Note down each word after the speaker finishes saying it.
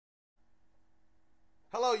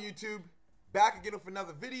Hello YouTube, back again with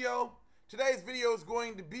another video. Today's video is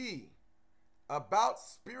going to be about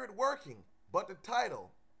spirit working, but the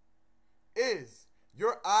title is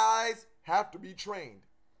Your Eyes Have to Be Trained.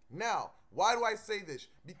 Now, why do I say this?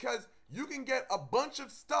 Because you can get a bunch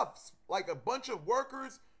of stuff, like a bunch of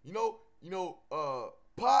workers,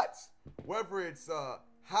 pots, whether it's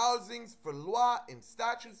housings for loi and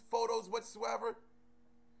statues, photos, whatsoever.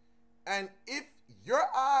 And if your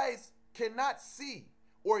eyes cannot see,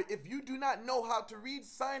 or if you do not know how to read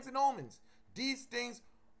signs and omens, these things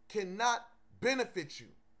cannot benefit you.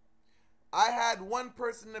 I had one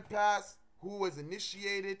person in the past who was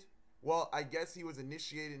initiated. Well, I guess he was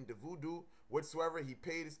initiated into voodoo whatsoever. He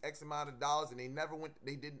paid his X amount of dollars, and they never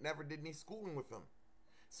did any schooling with him.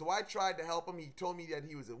 So I tried to help him. He told me that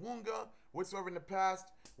he was a Wunga whatsoever in the past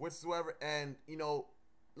whatsoever, and lo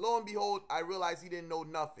and behold, I realized he didn't know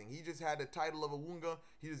nothing. He just had the title of a Wunga.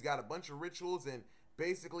 He just got a bunch of rituals and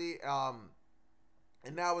basically,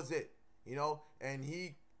 and that was it, and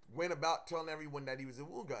he went about telling everyone that he was a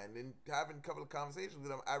Wunga, and then having a couple of conversations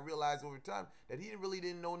with him, I realized over time that he really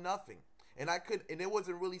didn't know nothing. And it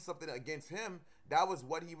wasn't really something against him. That was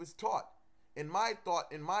what he was taught. And my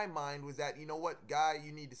thought in my mind was that, you know what, guy,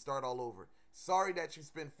 you need to start all over. Sorry that you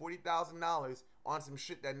spent $40,000 on some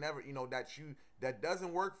shit that never, that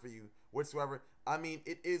doesn't work for you whatsoever. I mean,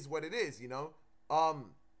 it is what it is,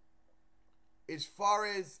 As far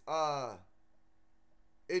as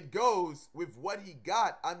it goes with what he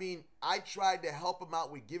got, I mean, I tried to help him out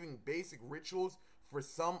with giving basic rituals for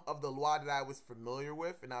some of the loi that I was familiar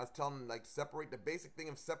with, and I was telling him, like, separate the basic thing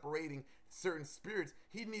of separating certain spirits.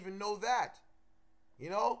 He didn't even know that,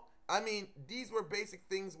 I mean, these were basic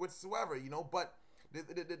things whatsoever, but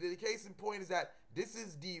the case in point is that this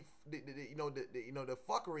is the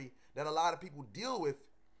fuckery that a lot of people deal with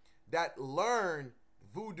that learn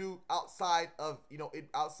voodoo outside of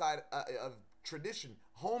of tradition,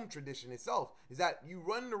 home tradition itself, is that you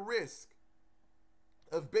run the risk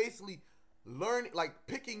of basically learning, like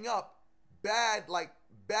picking up bad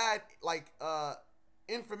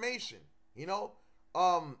information.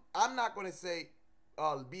 I'm not going to say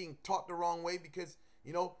being taught the wrong way, because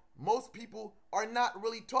most people are not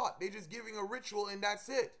really taught. They're just giving a ritual and that's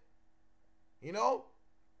it.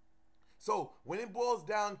 So when it boils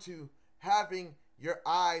down to having your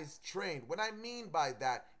eyes trained, what I mean by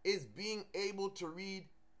that is being able to read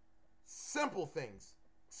simple things,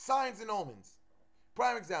 signs and omens.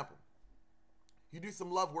 Prime example, you do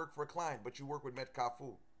some love work for a client, but you work with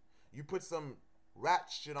Metcalfu. You put some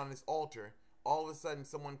rat shit on this altar. All of a sudden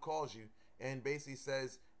someone calls you and basically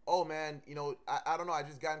says, oh man, I don't know, I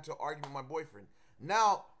just got into an argument with my boyfriend.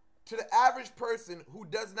 Now, to the average person who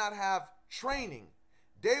does not have training,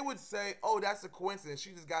 they would say, oh, that's a coincidence.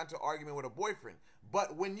 She just got into an argument with a boyfriend.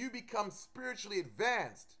 But when you become spiritually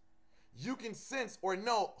advanced, you can sense or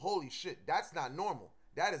know, holy shit, that's not normal.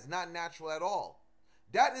 That is not natural at all.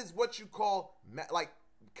 That is what you call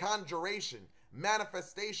conjuration,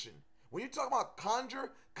 manifestation. When you talk about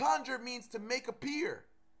conjure means to make appear.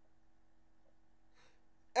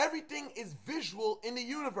 Everything is visual in the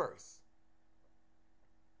universe.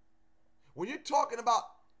 When you're talking about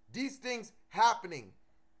these things happening,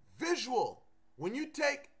 visual. When you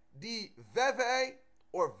take the veve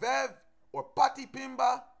or vev or pati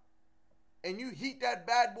pimba and you heat that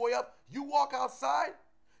bad boy up, you walk outside,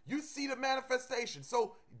 you see the manifestation.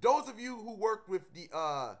 So those of you who work with the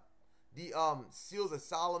Seals of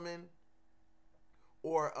Solomon,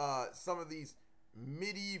 or some of these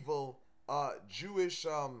medieval Jewish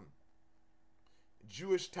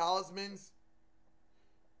talismans,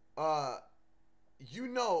 what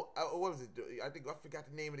was it? I forgot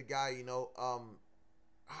the name of the guy.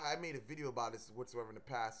 I made a video about this whatsoever in the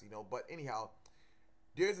past. But anyhow,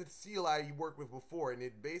 there's a seal I worked with before, and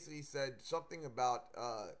it basically said something about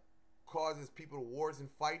causes people to wars and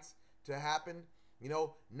fights to happen.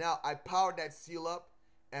 Now I powered that seal up,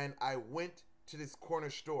 and I went to this corner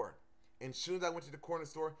store, and as soon as I went to the corner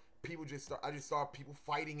store, I just saw people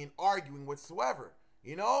fighting and arguing whatsoever.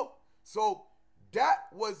 So that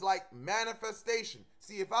was like manifestation.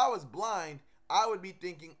 See, if I was blind, I would be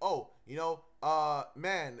thinking, oh,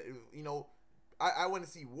 man, I want to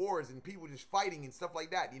see wars and people just fighting and stuff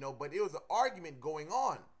like that, but it was an argument going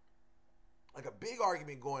on, like a big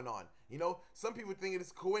argument going on. Some people think it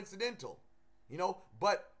is coincidental,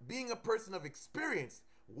 but being a person of experience,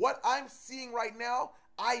 what I'm seeing right now,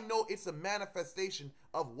 I know it's a manifestation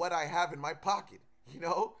of what I have in my pocket,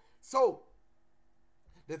 So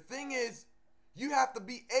the thing is, you have to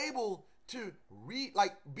be able to read,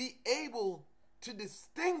 be able to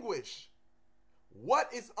distinguish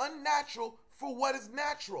what is unnatural for what is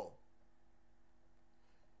natural.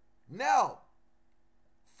 Now,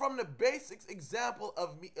 from the basics example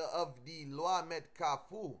of me of the loi met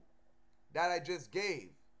kafu that I just gave,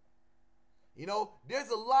 you know, there's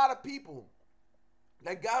a lot of people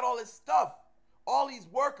that got all this stuff, all these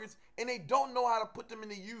workers, and they don't know how to put them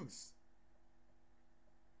into use.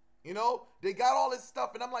 You know, they got all this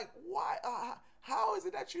stuff, and I'm like, why? How is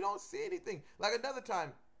it that you don't see anything? Like another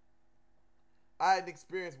time, I had an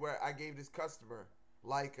experience where I gave this customer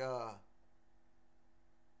like a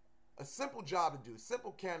simple job to do,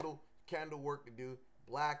 simple candle work to do,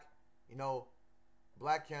 black, you know,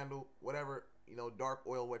 black candle, whatever, you know, dark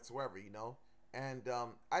oil whatsoever, you know. And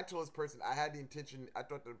I told this person, I had the intention, I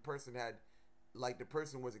thought the person had, like, the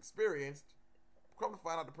person was experienced. Come to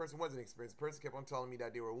find out the person wasn't experienced. The person kept on telling me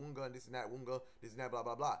that they were wunga and this and that, wunga, this and that, blah,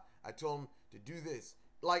 blah, blah. I told them to do this.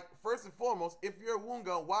 Like, first and foremost, if you're a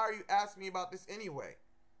wunga, why are you asking me about this anyway?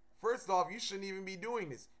 First off, you shouldn't even be doing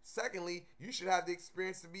this. Secondly, you should have the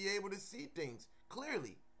experience to be able to see things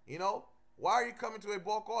clearly. You know? Why are you coming to a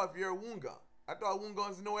Bokor if you're a wunga? I thought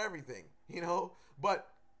wungans know everything, you know? But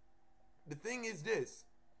the thing is this.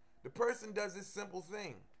 The person does this simple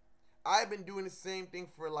thing. I've been doing the same thing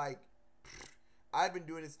for like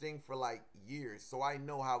years, so I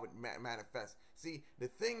know how it manifests. See, the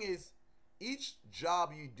thing is, each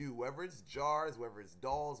job you do, whether it's jars, whether it's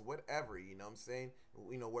dolls, whatever, you know what I'm saying?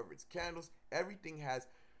 You know, whether it's candles, everything has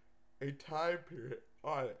a time period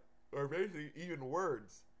on it. Or basically even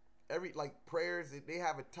words. Like prayers, they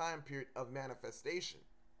have a time period of manifestation.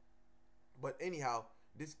 But anyhow,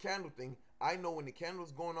 this candle thing, I know when the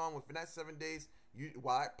candle's going on within that 7 days,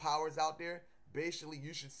 while that power's out there, basically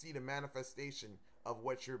you should see the manifestation of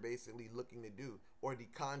what you're basically looking to do, or the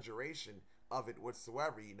conjuration of it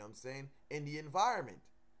whatsoever, you know what I'm saying, in the environment.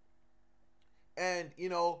 And, you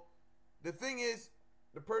know, the thing is,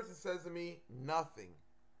 the person says to me, nothing.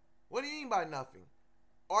 What do you mean by nothing?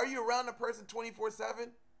 Are you around the person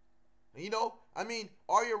 24/7? You know, I mean,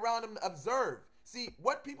 are you around them to observe? See,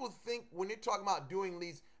 what people think when they're talking about doing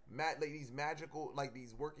these magical, like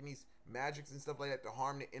these working these magics and stuff like that to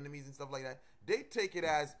harm the enemies and stuff like that, they take it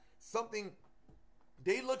as something.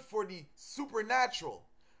 They look for the supernatural.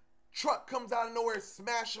 Truck comes out of nowhere,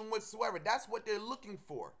 smashing whatsoever. That's what they're looking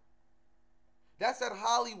for. That's that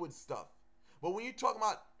Hollywood stuff. But when you're talking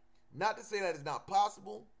about, not to say that it's not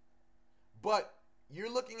possible, but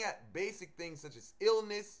you're looking at basic things such as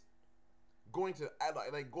illness, going to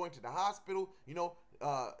the hospital, you know,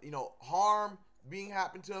 harm being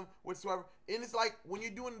happened to them whatsoever. And it's like when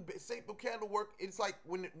you're doing simple candle work, it's like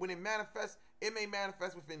when it manifests, it may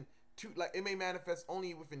manifest within it may manifest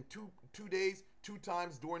only within two days, 2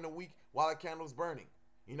 times during the week while the candle's burning.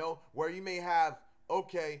 You know, where you may have,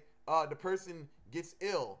 okay, the person gets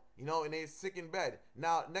ill, you know, and they're sick in bed.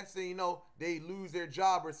 Now, next thing you know, they lose their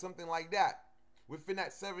job or something like that within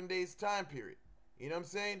that 7 days time period. You know what I'm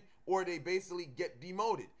saying? Or they basically get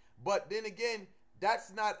demoted. But then again,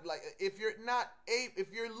 that's not like, if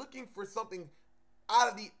you're looking for something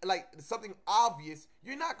out of something obvious,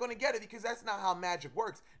 you're not going to get it, because that's not how magic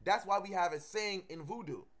works. That's why we have a saying in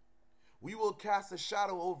voodoo: we will cast a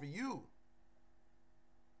shadow over you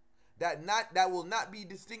that will not be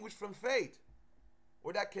distinguished from fate,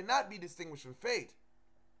 or that cannot be distinguished from fate,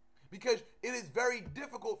 because it is very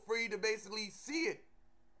difficult for you to basically see it,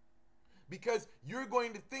 because you're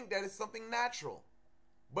going to think that it's something natural,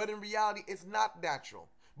 but in reality it's not natural.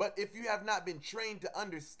 But if you have not been trained to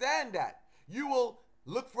understand that, you will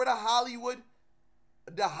look for the Hollywood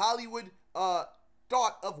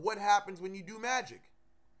thought of what happens when you do magic.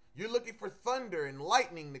 You're looking for thunder and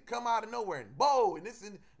lightning to come out of nowhere and bow and this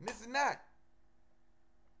and that.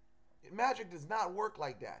 Magic does not work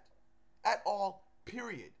like that at all,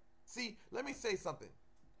 period. See, let me say something.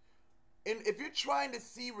 And if you're trying to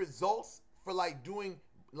see results for like doing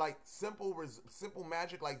like simple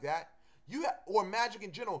magic like that, or magic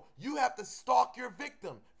in general, you have to stalk your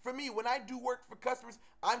victim. For me, when I do work for customers,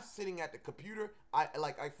 I'm sitting at the computer. I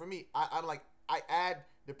add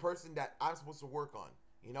the person that I'm supposed to work on.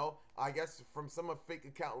 You know, I guess from some fake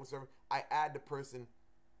account or whatever, I add the person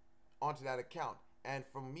onto that account. And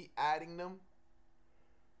from me adding them,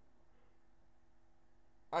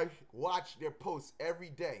 I watch their posts every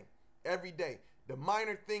day. Every day. The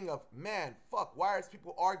minor thing of, man, fuck, why are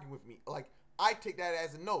people arguing with me? Like, I take that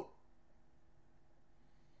as a note.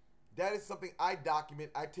 That is something I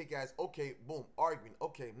document. I take as, okay, boom, argument.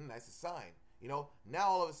 Okay, that's a sign. You know, now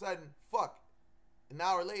all of a sudden, fuck. An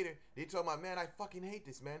hour later, they talking about, man, I fucking hate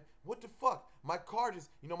this, man. What the fuck? My car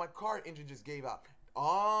engine just gave out.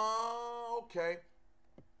 Oh, okay.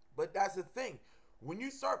 But that's the thing. when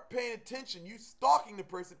you start paying attention, you stalking the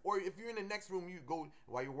person, or if you're in the next room, you go,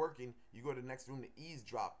 while you're working, you go to the next room to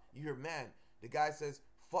eavesdrop. You hear, man, the guy says,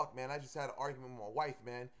 fuck, man, I just had an argument with my wife,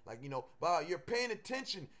 man. Like, you know, but you're paying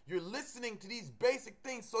attention. You're listening to these basic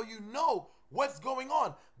things so you know what's going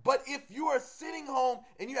on. But if you are sitting home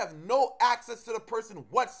and you have no access to the person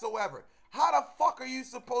whatsoever, how the fuck are you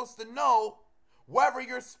supposed to know whether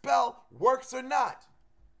your spell works or not?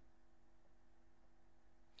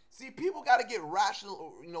 See, people got to get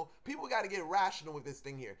rational, you know, people got to get rational with this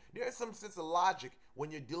thing here. There's some sense of logic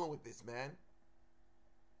when you're dealing with this, man.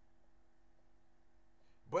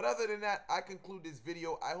 But other than that, I conclude this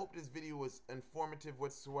video. I hope this video was informative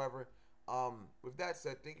whatsoever. With that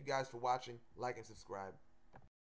said, thank you guys for watching. Like and subscribe.